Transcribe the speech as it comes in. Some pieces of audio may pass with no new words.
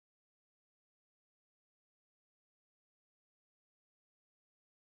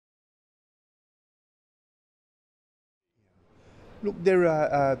Look, there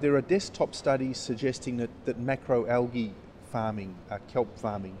are desktop studies suggesting that macroalgae farming, kelp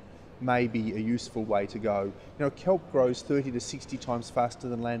farming, may be a useful way to go. You know, kelp grows 30 to 60 times faster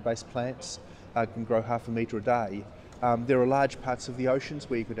than land-based plants, can grow half a metre a day. There are large parts of the oceans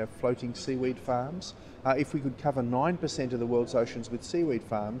where you could have floating seaweed farms. If we could cover 9% of the world's oceans with seaweed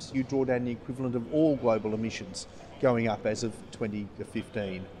farms, you draw down the equivalent of all global emissions going up as of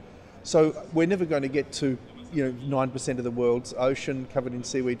 2015. So we're never going to get to 9% of the world's ocean covered in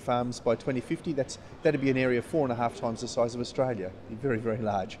seaweed farms by 2050. That'd be an area 4.5 times the size of Australia. Very, very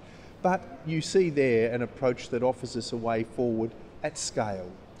large. But you see there an approach that offers us a way forward at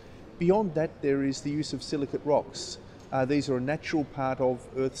scale. Beyond that, there is the use of silicate rocks. These are a natural part of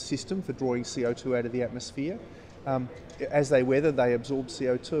Earth's system for drawing CO2 out of the atmosphere. As they weather, they absorb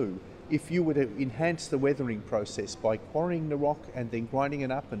CO2. If you were to enhance the weathering process by quarrying the rock and then grinding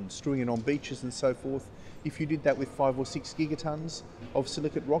it up and strewing it on beaches and so forth, if you did that with 5 or 6 gigatons of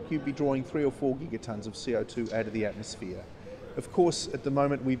silicate rock, you'd be drawing 3 or 4 gigatons of CO2 out of the atmosphere. Of course, at the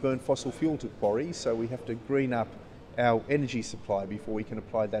moment we burn fossil fuel to quarry, so we have to green up our energy supply before we can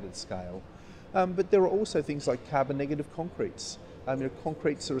apply that at scale. But there are also things like carbon negative concretes.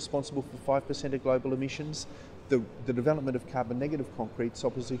 Concretes are responsible for 5% of global emissions. The development of carbon negative concretes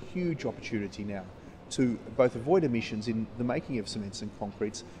offers a huge opportunity now to both avoid emissions in the making of cements and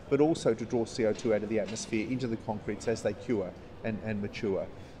concretes, but also to draw CO2 out of the atmosphere into the concretes as they cure and mature.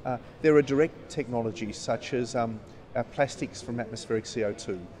 There are direct technologies such as plastics from atmospheric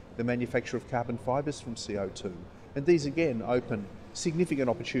CO2, the manufacture of carbon fibres from CO2, and these again open significant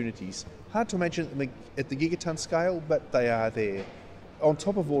opportunities. Hard to imagine at the gigaton scale, but they are there. On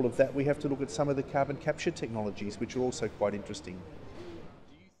top of all of that, we have to look at some of the carbon capture technologies, which are also quite interesting.